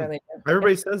 I Hmm. really do.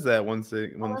 Everybody says that I love once they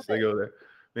it. go there.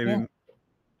 Yeah. Maybe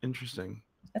interesting.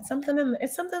 It's something in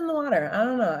the water. I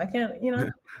don't know. I can't,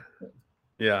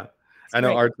 Yeah. it's I know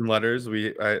great. Arts and Letters,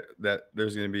 that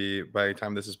there's gonna be, by the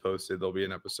time this is posted, there'll be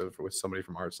an episode with somebody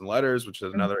from Arts and Letters, which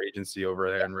is Mhm. another agency over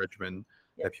there Yeah. in Richmond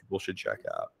that Yes. people should check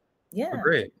out. But Yeah.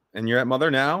 great. And you're at Mother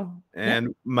now. Yeah.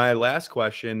 And my last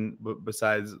question,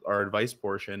 besides our advice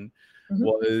portion, Mhm.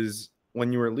 was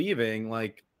when you were leaving,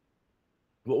 like,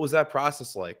 what was that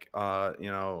process like?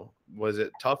 Was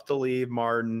it tough to leave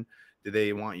Martin? Did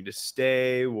they want you to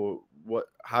stay?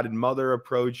 How did Mother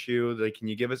approach you? Like, can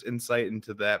you give us insight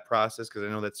into that process? Because I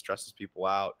know that stresses people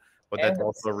out, but It that's was,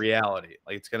 also a reality.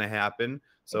 Like, it's going to happen.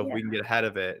 So if yeah. we can get ahead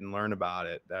of it and learn about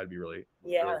it, that'd be really,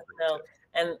 really Yeah, great no, too.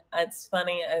 and it's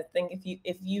funny. I think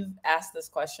if you've asked this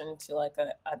question to like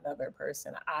another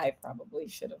person, I probably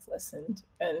should have listened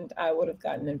and I would have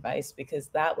gotten advice because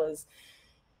that was.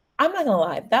 I'm not gonna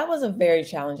lie, that was a very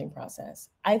challenging process.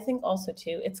 I think also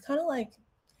too, it's kind of like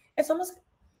it's almost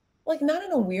like not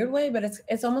in a weird way, but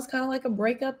it's almost kind of like a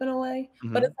breakup in a way,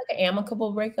 but Hmm. it's like an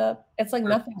amicable breakup. It's like Sure.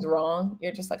 nothing's wrong.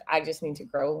 You're just like I just need to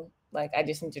grow. Like I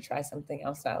just need to try something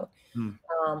else out. Hmm.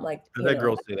 Like I've had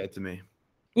girls say that to me.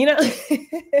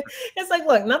 it's like,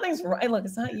 look, nothing's right. Look,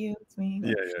 it's not you, it's me.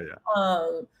 Yeah, yeah, yeah.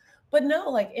 Um, but no,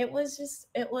 like it was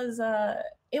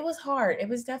hard. It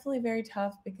was definitely very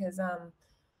tough because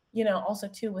also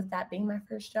too with that being my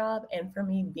first job and for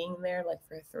me being there like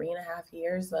for 3.5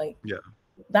 years, like Yeah.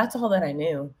 that's all that I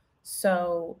knew.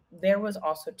 So there was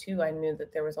also too, I knew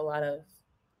that there was a lot of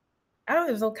I don't know,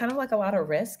 it was kind of like a lot of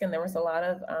risk and there was a lot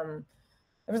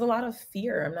of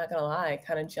fear, I'm not gonna lie,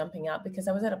 kind of jumping out because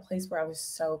I was at a place where I was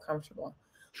so comfortable.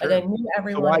 Like I Sure. knew So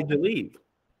everyone. why'd you leave?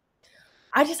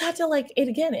 I just had to like it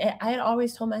again. I had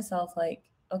always told myself like,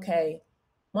 okay,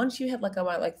 once you hit like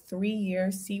about like 3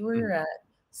 years, see where Mhm. you're at,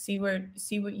 see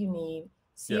what you need,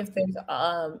 see Yeah. if there's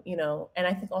and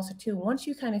I think also too, once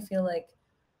you kind of feel like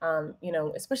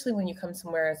especially when you come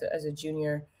somewhere as a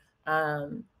junior,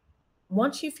 um,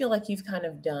 once you feel like you've kind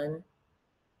of done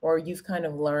or you've kind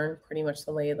of learned pretty much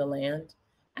the lay of the land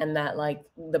and that like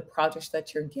the projects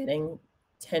that you're getting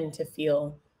tend to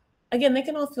feel again they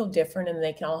can all feel different and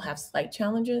they can all have slight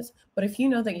challenges, but if you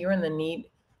know that you're in the need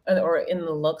or in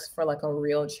the looks for like a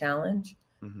real challenge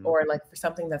Mhm. or like for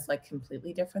something that's like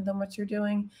completely different than what you're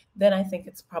doing, then I think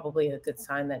it's probably a good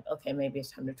sign that okay, maybe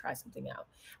it's time to try something out.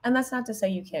 And that's not to say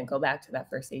you can't go back to that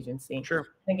first agency. Sure.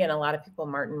 Again, a lot of people,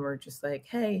 Martin, were just like,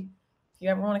 hey, you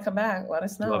ever want to come back, let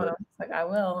us know. Love And it. I'm just like, I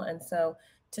will. And so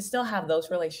to still have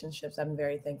those relationships, I'm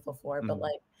very thankful for. But Mhm.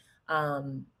 like,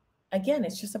 um, again,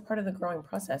 it's just a part of the growing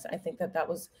process. I think that that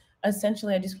was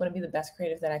essentially, I just want to be the best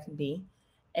creative that I can be.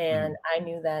 And Mhm. I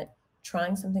knew that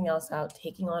trying something else out,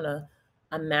 taking on a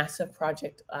massive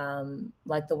project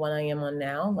like the one I am on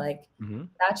now, like Mhm.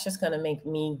 that's just going to make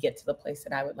me get to the place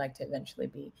that I would like to eventually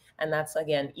be. And that's,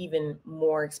 again, even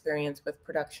more experience with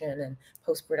production and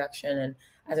post production. And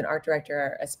as an art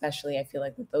director, especially, I feel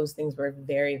like that those things were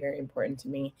very, very important to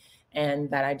me and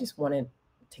that I just wanted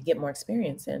to get more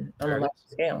experience in on a There it large is.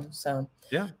 scale. So,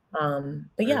 Yeah.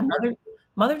 but Very yeah, fair.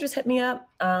 mother just hit me up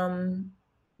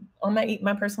on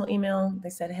my personal email. They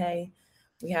said, "Hey,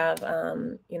 we have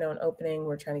an opening.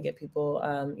 We're trying to get people.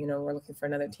 We're looking for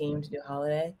another team to do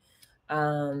holiday.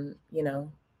 Um, you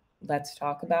know, let's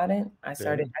talk about it."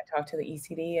 There it is. I talked to the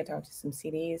ECD. I talked to some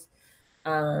CDs,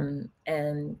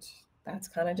 and that's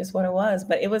kind of just what it was.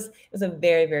 But it was a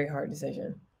very, very hard decision.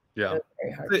 It Yeah. was a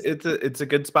very hard It's a decision. it's a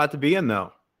good spot to be in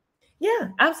though. Yeah,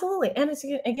 absolutely. And it's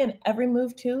again, every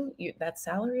move too, that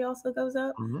salary also goes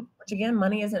up, Mhm. which again,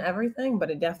 money isn't everything,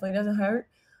 but it definitely doesn't hurt.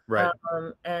 Right.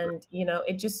 And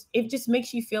it just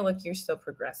makes you feel like you're still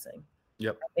progressing.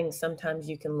 Yep. I think sometimes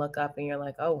you can look up and you're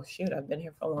like, oh shoot, I've been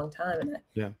here for a long time, and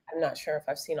Yeah. I'm not sure if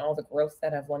I've seen all the growth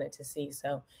that I've wanted to see.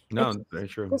 So No, it's it's very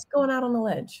true. just going out on the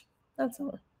ledge. That's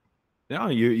all. No,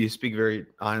 you speak very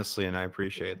honestly, and I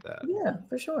appreciate that. Yeah,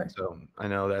 for sure. So I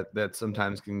know that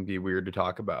sometimes can be weird to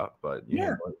talk about, but you Yeah.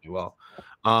 handle it really well.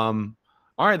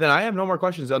 All right, then I have no more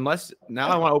questions unless now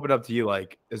I Okay. want to open up to you.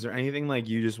 Like, is there anything like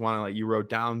you just want to like you wrote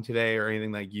down today, or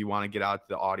anything like you want to get out to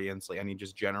the audience? Like any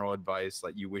just general advice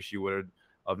like you wish you would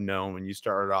have known when you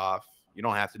started off? You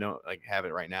don't have to know like have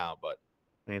it right now, but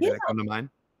anything Yeah. that come to mind?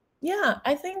 Yeah.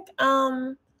 I think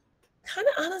kind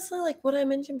of honestly, like what I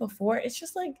mentioned before, it's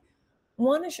just like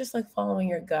one is just like following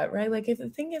your gut, right? Like if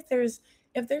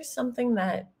there's something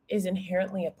that is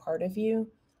inherently a part of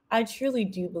you, I truly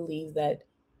do believe that,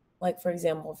 like for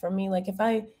example, for me, like if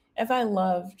I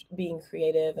loved being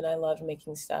creative and I loved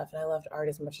making stuff and I loved art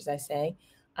as much as I say,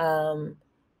 um,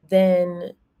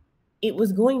 then it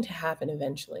was going to happen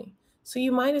eventually. So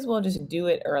you might as well just do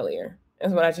it earlier.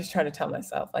 Is what I just try to tell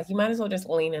myself. Like you might as well just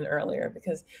lean in earlier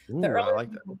because the Ooh, I earlier,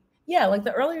 like that. yeah, like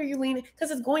the earlier you lean,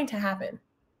 because it's going to happen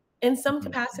in some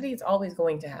Mhm. capacity. It's always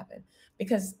going to happen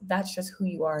because that's just who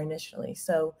you are initially.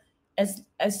 So as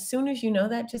soon as you know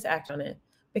that, just act on it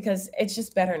because it's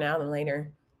just better now than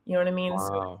later. You know what I mean?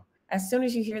 So Wow. as soon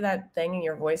as you hear that thing in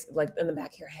your voice, like in the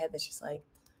back of your head, that's just like,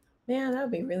 man, that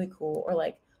would be really cool. Or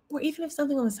like, or even if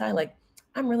something on the side, like,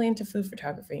 I'm really into food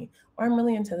photography, or I'm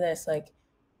really into this, like,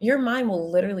 your mind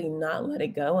will literally not let it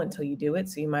go until you do it.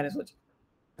 So you might as well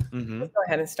Hmm. just go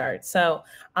ahead and start. So,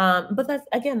 but that's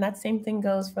again, that same thing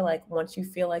goes for like once you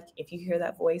feel like if you hear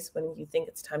that voice when you think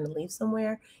it's time to leave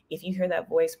somewhere, if you hear that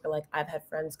voice where like I've had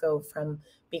friends go from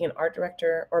being an art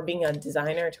director or being a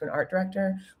designer to an art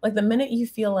director, like the minute you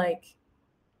feel like,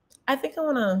 I think I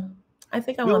wanna, I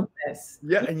think I You'll want this.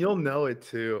 yeah, and you'll know it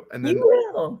too. And You then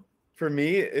will. for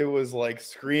me, it was like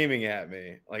screaming at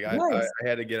me. Like Yes. I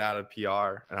had to get out of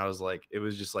PR, and I was like, it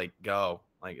was just like go,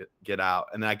 like get out,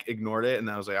 and I ignored it, and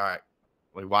I was like, all right,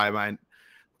 like why am I?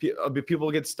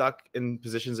 People get stuck in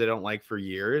positions they don't like for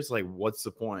years. Like, what's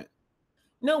the point?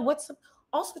 No, what's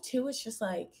also too, it's just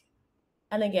like,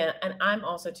 and again, and I'm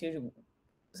also too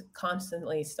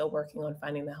constantly still working on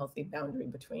finding the healthy boundary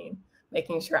between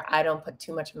making sure I don't put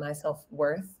too much of my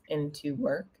self-worth into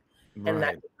work and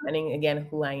that Right. defining again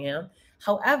who I am.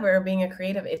 However, being a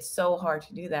creative, it's so hard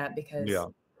to do that because Yeah.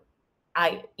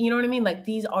 you know what I mean? Like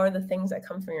these are the things that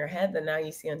come from your head that now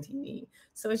you see on TV.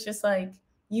 So it's just like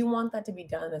you want that to be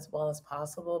done as well as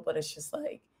possible, but it's just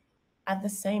like at the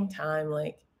same time,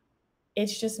 like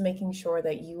it's just making sure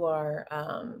that you are,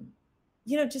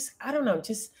 just, I don't know,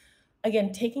 just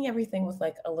again, taking everything with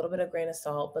like a little bit of grain of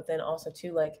salt, but then also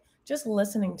too, like just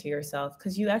listening to yourself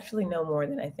because you actually know more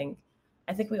than I think.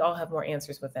 I think we all have more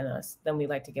answers within us than we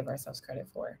like to give ourselves credit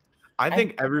for. I I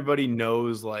think everybody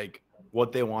knows like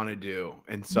what they want to do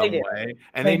in They some do. way,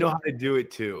 and They they do. know how to do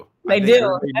it too. I They think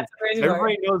do. That's the crazy part.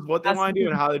 everybody knows what they want to do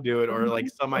and Absolutely. how to do it, or like Mhm,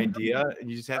 some mhm, idea, and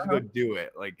you just have to uh-huh. go do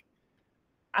it. Like,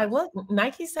 I was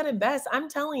Nike said it best. I'm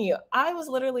telling you, I was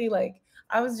literally like,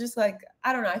 I was just like,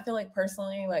 I don't know. I feel like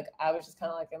personally, like I was just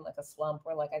kind of like in like a slump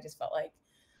where like I just felt like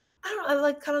I don't know, I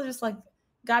like kind of just like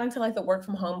got into like the work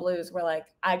from home blues where like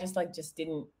I just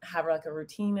didn't have like a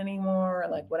routine anymore or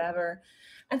like whatever.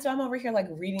 And so I'm over here like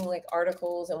reading like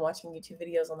articles and watching YouTube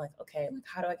videos. I'm like, okay, like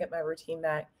how do I get my routine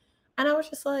back? And I was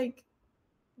just like,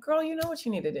 girl, you know what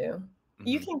you need to do.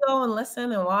 You Mhm. can go and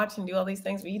listen and watch and do all these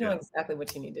things, but you know Yeah. exactly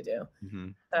what you need to do.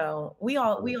 Mhm. So we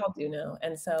all do know.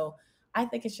 And so I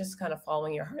think it's just kind of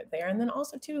following your heart there. And then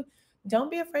also too,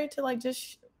 don't be afraid to like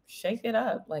just shake it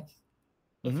up. Like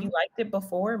if you Mhm. liked it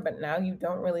before, but now you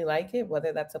don't really like it,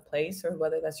 whether that's a place or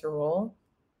whether that's your role,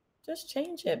 just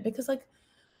change it. Because like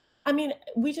I mean,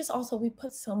 we just also we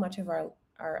put so much of our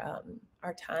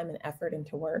time and effort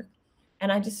into work.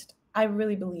 And I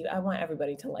really believe I want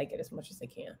everybody to like it as much as they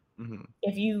can. Mhm.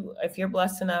 If you're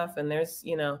blessed enough and there's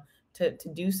to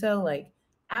do so, like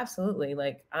absolutely,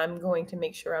 like I'm going to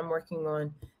make sure I'm working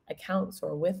on accounts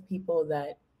or with people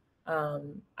that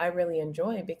I really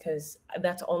enjoy, because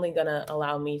that's only going to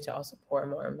allow me to also pour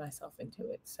more of myself into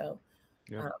it. So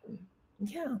Yep. um,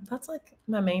 yeah, that's like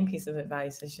my main piece of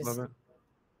advice is Love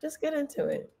just it. get into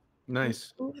it. You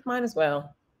Nice. you might as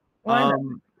well. Why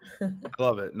Um, not? I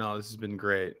love it. No, this has been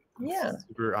great. Yeah. It's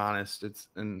super honest. It's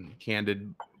and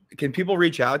candid. Can people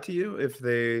reach out to you if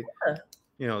they,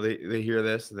 Yeah. they hear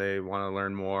this, they want to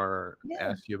learn more, or Yeah.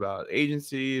 ask you about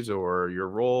agencies or your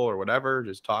role or whatever,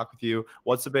 just talk with you?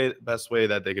 What's the best way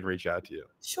that they can reach out to you?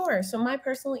 Sure. So my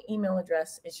personal email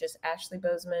address is just Ashley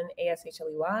Bozeman,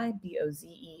 ASHLEY,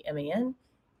 BOZEMAN,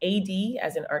 AD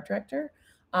as an art director,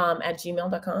 at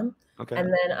gmail.com. Okay.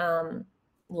 And then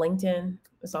LinkedIn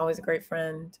is always a great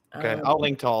friend. Okay. I'll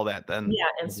link to all that then Yeah,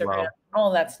 as Instagram, well.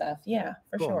 all that stuff. Yeah,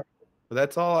 for Cool. sure. But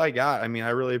that's all I got. I mean, I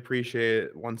really appreciate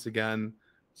it once again.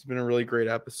 It's been a really great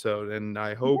episode, and I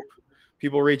Yeah. hope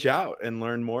people reach out and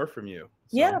learn more from you.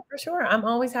 Yeah, So, for sure. I'm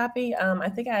always happy. I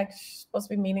think I'm supposed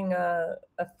to be meeting a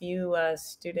few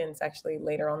students actually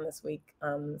later on this week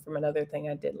from another thing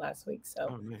I did last week. So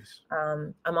oh, nice.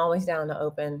 I'm always down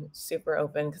to super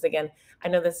open. Because again, I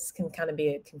know this can kind of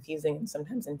be a confusing and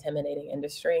sometimes intimidating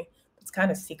industry. It's kind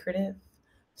of secretive.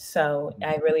 So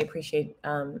I really appreciate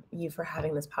you for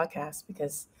having this podcast,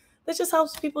 because this just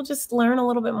helps people just learn a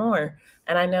little bit more.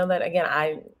 And I know that again,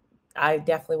 I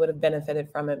definitely would have benefited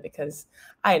from it, because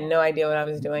I had no idea what I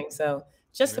was doing. So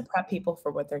just to Right. prep people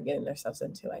for what they're getting themselves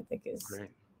into, I think is Great.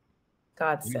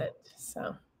 God Yeah. sent.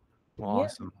 So Well, yeah,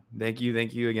 awesome. Thank you.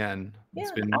 Thank you again. It's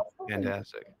yeah, been absolutely.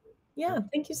 fantastic. Yeah, Yep.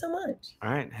 thank you so much. All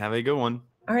right. Have a good one.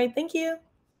 All right, thank you.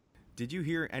 Did you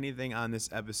hear anything on this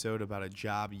episode about a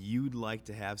job you'd like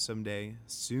to have someday,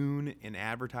 soon, in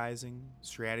advertising,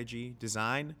 strategy,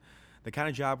 design? The kind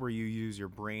of job where you use your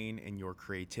brain and your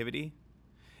creativity?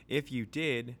 If you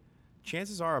did,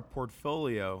 chances are a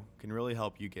portfolio can really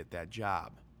help you get that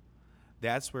job.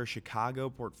 That's where Chicago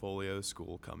Portfolio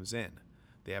School comes in.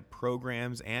 They have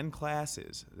programs and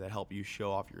classes that help you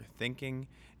show off your thinking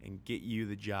and get you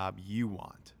the job you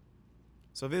want.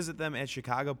 So visit them at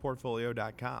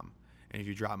chicagoportfolio.com. And if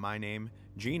you drop my name,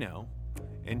 Gino,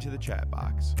 into the chat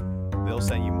box, they'll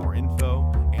send you more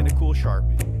info and a cool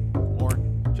Sharpie. Or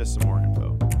just some more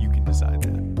info. You can decide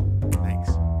that.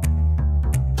 Thanks.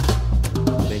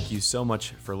 Thank you so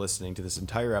much for listening to this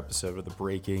entire episode of the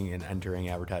Breaking and Entering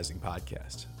Advertising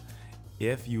podcast.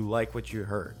 If you like what you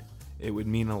heard, it would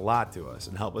mean a lot to us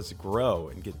and help us grow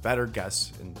and get better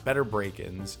guests and better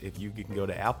break-ins if you can go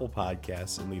to Apple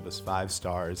Podcasts and leave us 5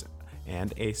 stars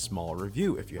and a small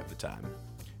review if you have the time.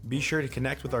 Be sure to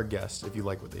connect with our guests if you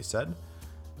like what they said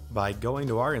by going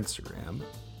to our Instagram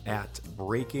at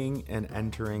Breaking and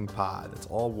Entering Pod. That's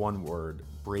all one word,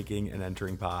 Breaking and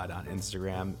Entering Pod on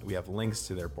Instagram. We have links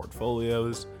to their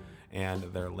portfolios and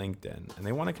their LinkedIn, and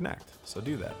they want to connect, so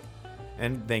do that.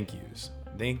 And thank yous.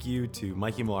 Thank you to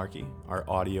Mikey Malarkey, our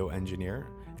audio engineer,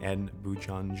 and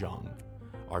Buchan Zhang,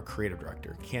 our creative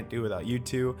director. Can't do without you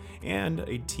two, and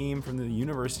a team from the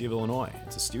University of Illinois.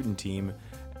 It's a student team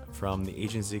from the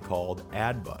agency called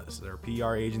AdBuzz. They're a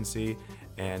PR agency,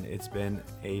 and it's been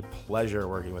a pleasure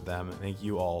working with them. Thank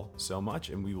you all so much,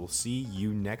 and we will see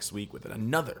you next week with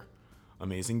another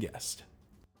amazing guest.